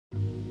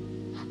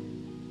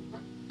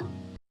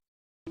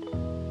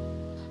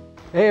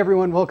Hey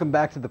everyone, welcome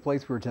back to the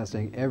place where we're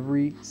testing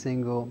every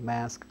single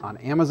mask on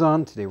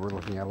Amazon. Today we're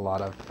looking at a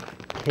lot of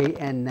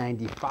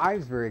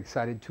KN95s. Very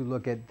excited to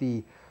look at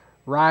the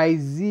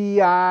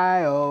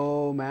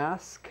Ryeziiio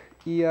mask.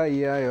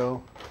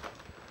 E-I-E-I-O.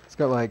 It's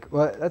got like,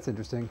 well, that's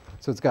interesting.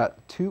 So it's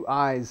got two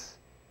eyes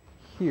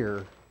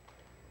here,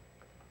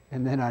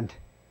 and then on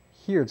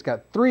here it's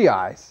got three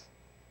eyes.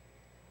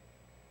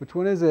 Which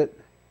one is it?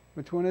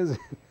 Which one is it?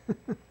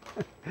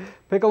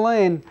 Pick a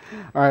lane.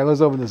 All right,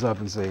 let's open this up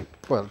and see.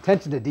 Well,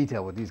 attention to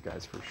detail with these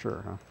guys for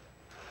sure, huh?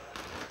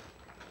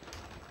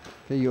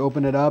 Okay, you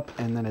open it up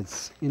and then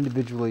it's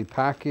individually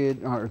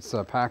packaged, or it's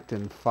packed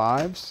in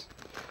fives.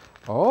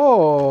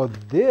 Oh,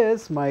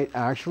 this might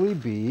actually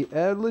be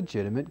a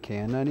legitimate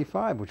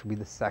KN95, which will be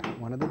the second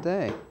one of the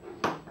day.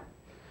 And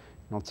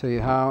I'll tell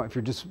you how, if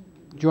you're just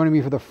joining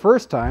me for the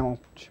first time, I'll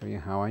show you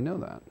how I know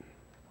that.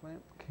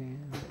 Clamp can.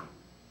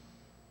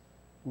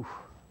 Oof.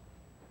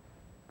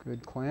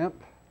 Good clamp.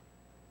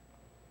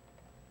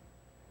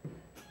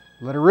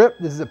 Let her rip.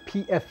 This is a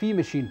PFE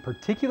machine,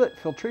 Particulate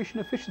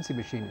Filtration Efficiency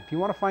Machine. If you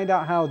want to find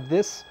out how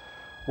this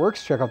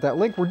works, check out that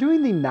link. We're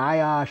doing the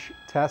NIOSH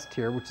test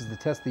here, which is the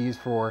test they use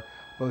for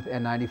both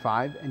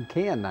N95 and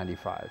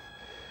KN95,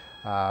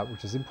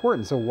 which is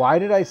important. So why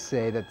did I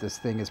say that this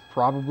thing is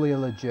probably a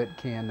legit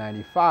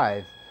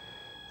KN95?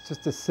 It's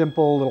just a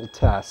simple little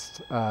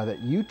test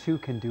that you too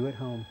can do at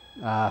home.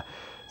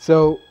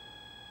 So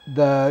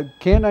the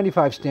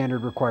KN95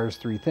 standard requires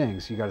three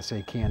things. You got to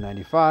say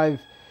KN95.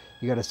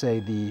 You got to say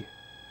the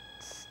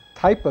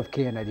type of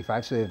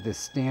KN95. So they have this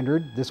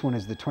standard. This one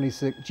is the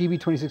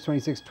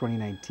GB2626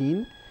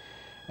 2019.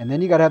 And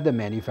then you got to have the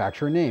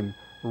manufacturer name,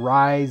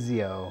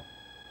 Ryeziiio. I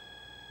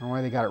don't know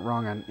why they got it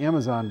wrong on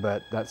Amazon,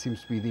 but that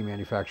seems to be the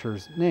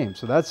manufacturer's name.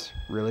 So that's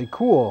really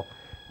cool.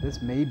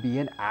 This may be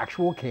an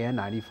actual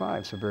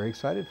KN95. So very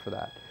excited for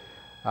that.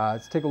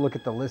 Let's take a look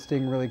at the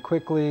listing really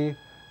quickly.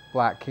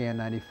 Black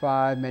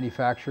KN95,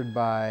 manufactured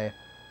by,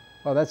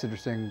 oh, that's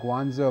interesting,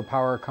 Guangzhou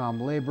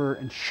Powecom Labor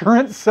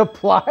Insurance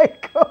Supply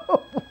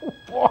Co.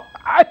 What?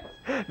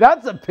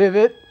 That's a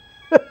pivot.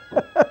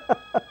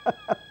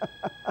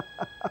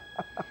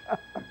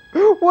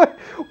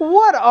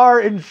 What are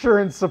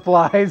insurance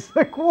supplies?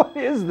 Like, what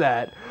is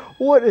that?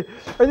 What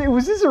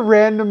was this a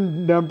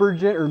random number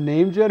or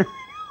name generator?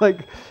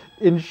 Like,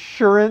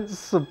 insurance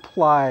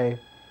supply,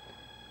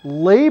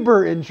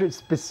 labor insurance,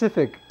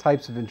 specific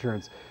types of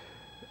insurance.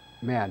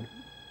 Man,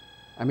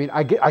 I mean,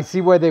 I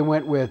see why they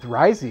went with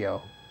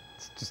Ryeziiio.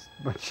 It's just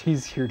much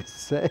easier to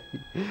say.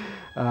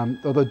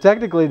 Although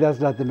technically that's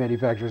not the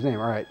manufacturer's name.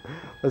 All right,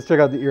 let's check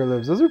out the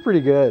earlobes. Those are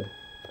pretty good.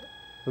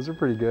 Those are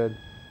pretty good.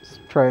 Let's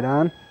try it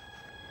on.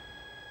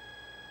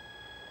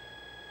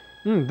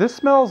 This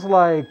smells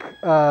like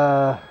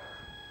the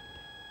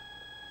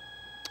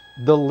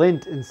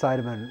lint inside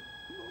of an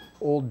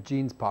old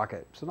jeans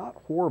pocket. So not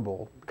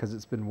horrible because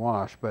it's been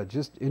washed, but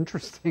just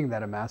interesting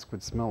that a mask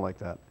would smell like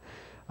that.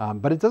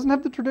 But it doesn't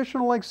have the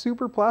traditional, like,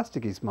 super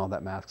plasticky smell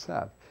that masks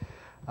have.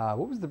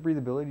 What was the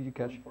breathability? Did you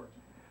catch?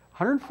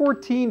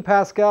 114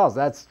 pascals.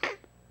 That's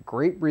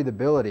great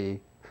breathability.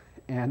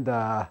 And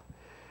yeah,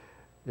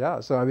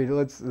 so I mean,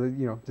 let's,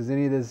 you know, does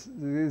any of this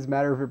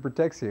matter if it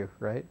protects you,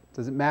 right?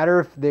 Does it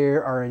matter if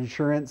there are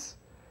insurance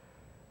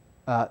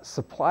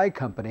supply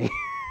company,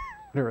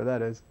 whatever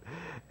that is?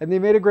 And they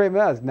made a great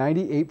mask,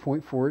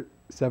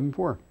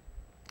 98.474.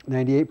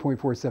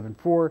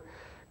 98.474,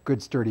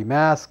 good sturdy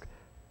mask.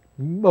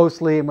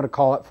 Mostly, I'm going to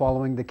call it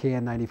following the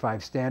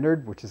KN95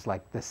 standard, which is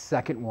like the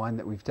second one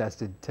that we've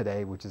tested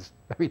today, which is,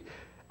 I mean,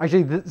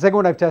 actually the second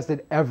one I've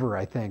tested ever,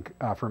 I think,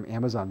 from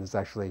Amazon that's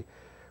actually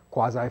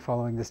quasi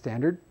following the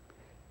standard,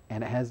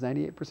 and it has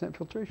 98%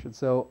 filtration.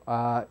 So,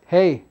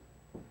 hey,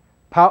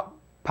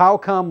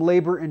 Powecom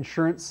Labor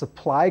Insurance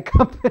Supply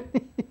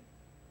Company,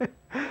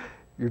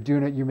 you're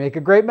doing it. You make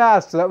a great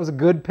mask, so that was a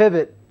good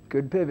pivot.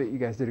 Good pivot. You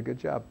guys did a good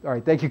job. All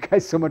right. Thank you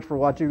guys so much for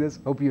watching this.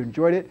 Hope you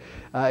enjoyed it.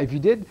 If you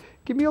did,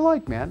 give me a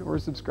like, man, or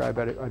subscribe.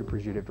 I'd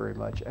appreciate it very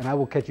much. And I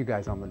will catch you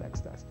guys on the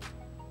next test.